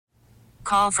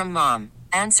call from mom.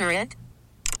 Answer it.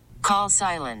 Call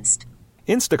silenced.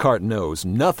 Instacart knows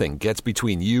nothing gets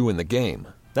between you and the game.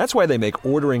 That's why they make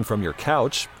ordering from your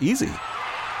couch easy.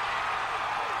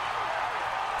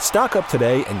 Stock up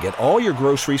today and get all your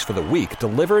groceries for the week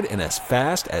delivered in as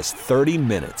fast as 30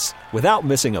 minutes without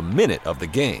missing a minute of the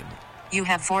game. You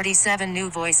have 47 new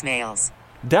voicemails.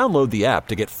 Download the app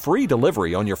to get free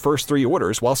delivery on your first 3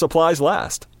 orders while supplies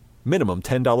last. Minimum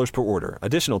 $10 per order.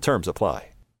 Additional terms apply.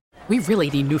 We really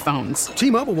need new phones.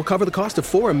 T-Mobile will cover the cost of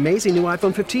 4 amazing new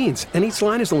iPhone 15s, and each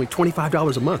line is only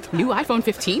 $25 a month. New iPhone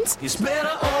 15s? It's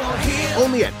better over here.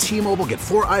 Only at T-Mobile, get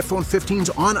 4 iPhone 15s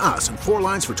on us and 4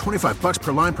 lines for $25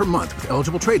 per line per month with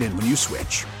eligible trade-in when you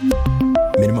switch.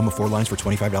 Minimum of 4 lines for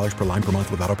 $25 per line per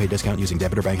month with autopay discount using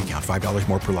debit or bank account. $5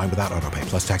 more per line without autopay,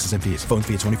 plus taxes and fees. Phone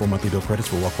fee at 24 monthly bill credits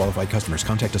for well-qualified customers.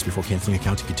 Contact us before canceling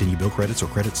account to continue bill credits or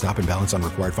credit stop and balance on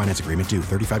required finance agreement due.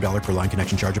 $35 per line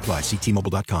connection charge applies. See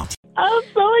T-Mobile.com. I'm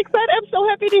so excited. I'm so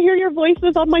happy to hear your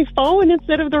voices on my phone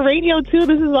instead of the radio, too.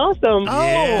 This is awesome.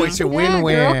 Oh, it's a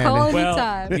win-win. Girl, call Well,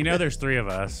 anytime. there's 3 of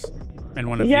us and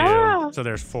one of Yeah. you, so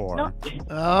there's 4. No.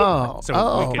 Oh,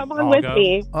 we could Come on all with go.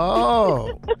 me.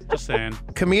 oh. Just saying.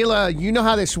 Camila, you know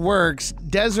how this works.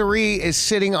 Desiree is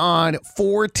sitting on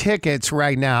 4 tickets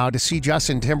right now to see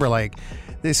Justin Timberlake.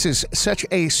 This is such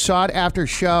a sought-after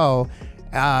show.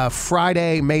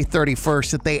 Friday, May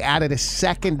 31st, that they added a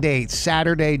second date,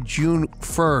 Saturday, June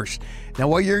 1st. Now,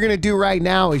 what you're going to do right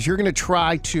now is you're going to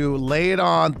try to lay it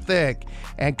on thick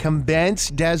and convince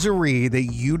Desiree that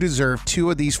you deserve 2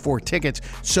 of these 4 tickets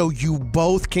so you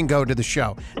both can go to the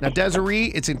show. Now, Desiree,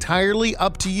 it's entirely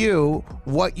up to you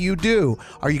what you do.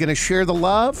 Are you going to share the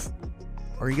love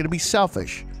or are you going to be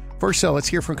selfish? First, so let's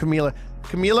hear from Camila.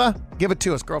 Camila, give it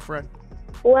to us, girlfriend.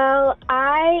 Well,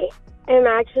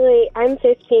 I'm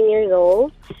 15 years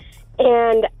old,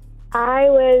 and I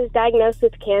was diagnosed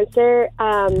with cancer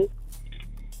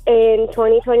in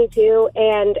 2022.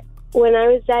 And when I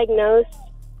was diagnosed,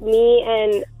 me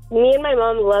and my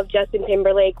mom love Justin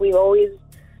Timberlake. We've always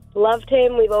loved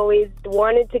him. We've always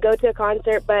wanted to go to a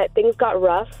concert, but things got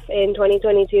rough in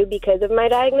 2022 because of my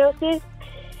diagnosis.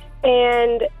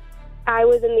 And I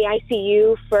was in the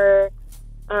ICU for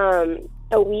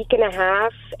a week and a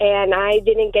half, and I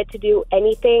didn't get to do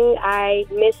anything. I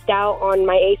missed out on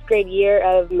my 8th grade year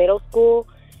of middle school,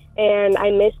 and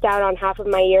I missed out on half of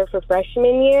my year for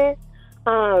freshman year.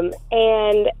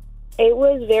 And it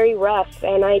was very rough,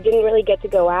 and I didn't really get to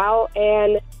go out.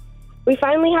 And we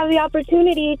finally have the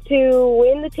opportunity to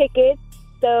win the tickets,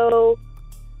 so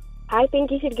I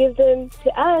think you should give them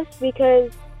to us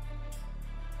because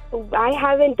I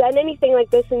haven't done anything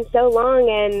like this in so long,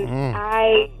 and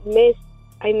I miss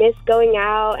going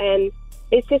out, and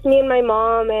it's just me and my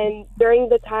mom. And during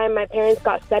the time my parents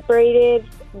got separated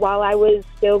while I was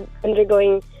still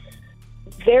undergoing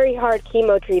very hard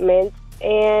chemo treatments,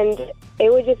 and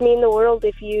it would just mean the world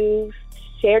if you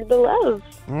shared the love.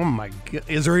 Oh my God.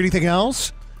 Is there anything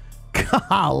else?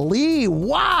 Golly,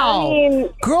 wow.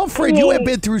 Girlfriend, you have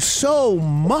been through so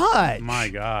much. My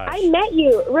gosh. I met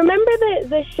you. Remember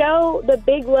the show, the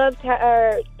Big Love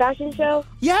fashion show?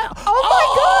 Yeah.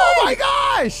 Oh my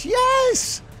gosh.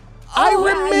 Yes. I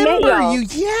remember you.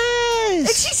 Yes. And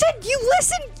she said you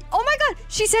listen. Oh my God.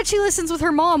 She said she listens with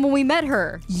her mom when we met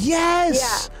her.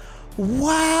 Yes. Yeah.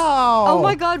 Wow. Oh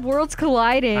my God. Worlds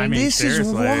colliding. I mean, this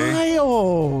seriously. is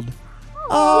wild.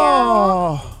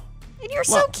 Oh. And you're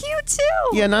so cute, too.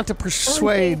 Yeah, not to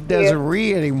persuade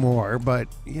Desiree anymore, but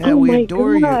yeah, we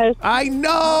adore you. I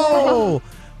know.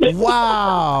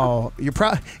 Wow. You're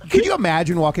could you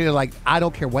imagine walking in like, I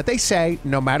don't care what they say,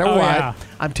 no matter what, yeah.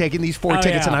 I'm taking these 4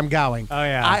 tickets and I'm going. Oh,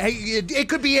 yeah. It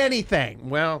could be anything.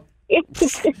 Well,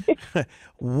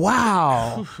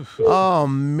 wow. Oh,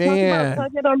 man. Talk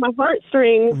about tugging on my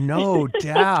heartstrings. No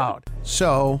doubt.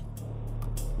 So,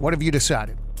 what have you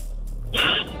decided?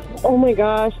 Oh my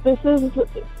gosh, this is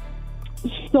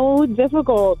so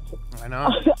difficult. I know.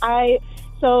 I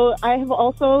have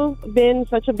also been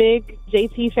such a big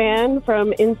JT fan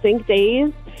from NSYNC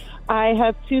days. I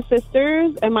have 2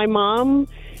 sisters, and my mom,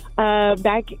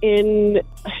 back in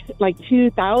like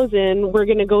 2000, we're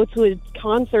going to go to a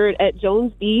concert at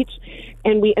Jones Beach,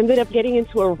 and we ended up getting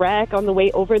into a wreck on the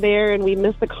way over there, and we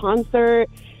missed the concert.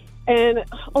 And,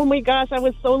 oh, my gosh, I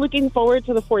was so looking forward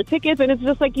to the 4 tickets. And it's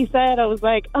just like you said, I was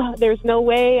like, oh, there's no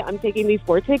way I'm taking these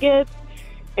 4 tickets.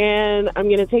 And I'm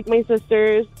going to take my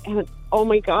sisters. And, oh,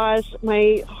 my gosh,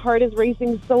 my heart is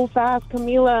racing so fast,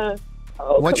 Camila.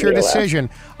 Oh, What's your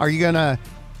decision? Are you going to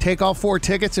take all 4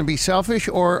 tickets and be selfish,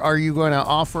 or are you going to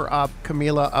offer up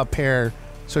Camila a pair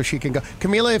so she can go?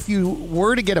 Camila, if you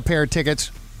were to get a pair of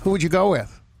tickets, who would you go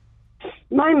with?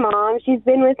 My mom, she's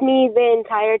been with me the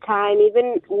entire time.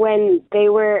 Even when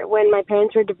my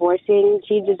parents were divorcing,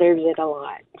 she deserves it a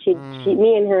lot.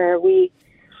 Me and her, we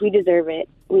deserve it.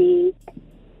 We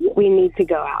need to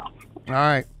go out. All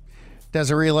right.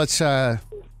 Desiree, let's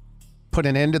put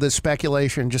an end to the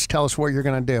speculation. Just tell us what you're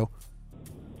going to do.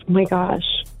 Oh my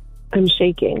gosh, I'm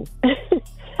shaking.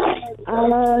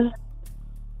 I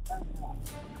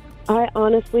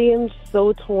honestly am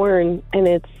so torn,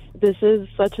 and this is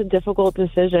such a difficult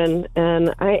decision,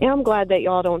 and I am glad that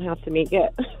y'all don't have to make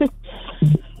it.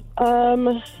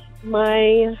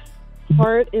 My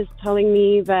heart is telling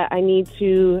me that I need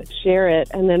to share it,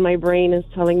 and then my brain is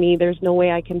telling me there's no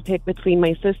way I can pick between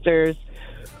my sisters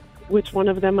which one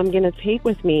of them I'm going to take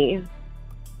with me.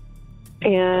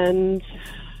 And,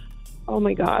 oh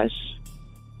my gosh.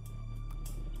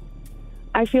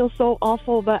 I feel so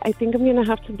awful, but I think I'm going to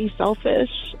have to be selfish.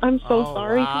 I'm so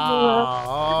sorry, Camila.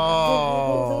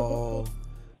 Oh.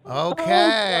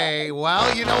 Okay.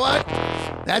 Well, you know what?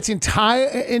 That's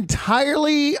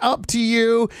entirely up to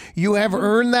you. You have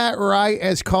earned that right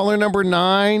as caller number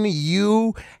 9.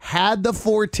 You had the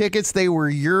 4 tickets. They were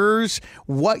yours.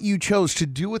 What you chose to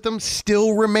do with them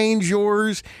still remains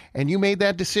yours, and you made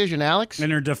that decision, Alex. In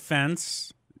her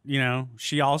defense, you know,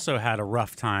 she also had a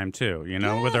rough time too, you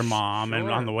know, with her mom and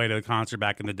on the way to the concert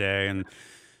back in the day. And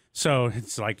so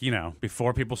it's like, you know,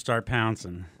 before people start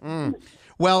pouncing.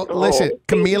 Well, listen,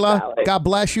 Camila, God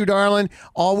bless you, darling.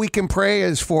 All we can pray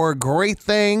is for great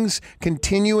things,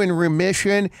 continue in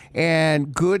remission,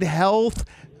 and good health.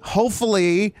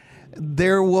 Hopefully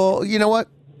there will, you know what?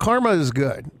 Karma is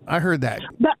good. I heard that.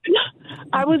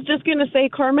 I was just going to say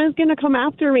karma is going to come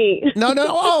after me. No.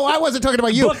 Oh, I wasn't talking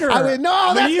about you. Booker. That's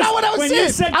not what I was saying. When you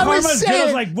said karma's good, I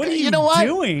was like, what are you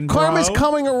doing, bro? Karma's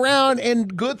coming around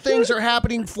and good things are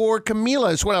happening for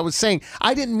Camila is what I was saying.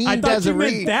 I didn't mean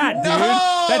Desiree. You meant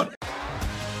that, dude. No!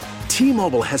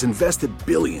 T-Mobile has invested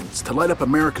billions to light up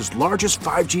America's largest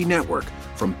 5G network,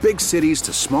 from big cities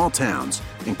to small towns,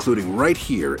 including right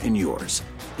here in yours.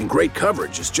 And great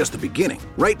coverage is just the beginning.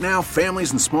 Right now,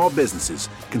 families and small businesses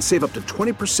can save up to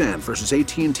 20% versus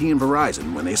AT&T and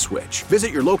Verizon when they switch.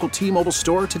 Visit your local T-Mobile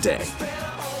store today.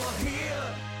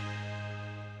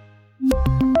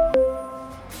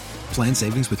 Plan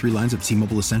savings with 3 lines of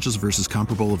T-Mobile Essentials versus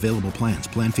comparable available plans.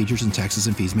 Plan features and taxes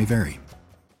and fees may vary.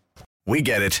 We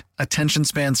get it. Attention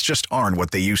spans just aren't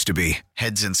what they used to be.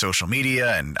 Heads in social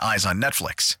media and eyes on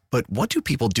Netflix. But what do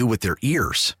people do with their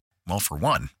ears? Well, for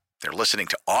one, they're listening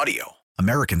to audio.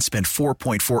 Americans spend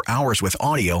 4.4 hours with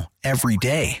audio every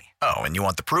day. Oh, and you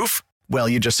want the proof? Well,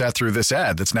 you just sat through this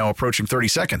ad that's now approaching 30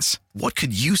 seconds. What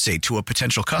could you say to a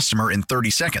potential customer in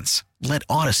 30 seconds? Let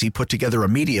Odyssey put together a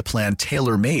media plan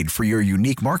tailor-made for your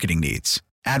unique marketing needs.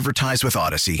 Advertise with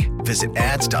Odyssey. Visit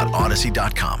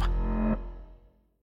ads.odyssey.com.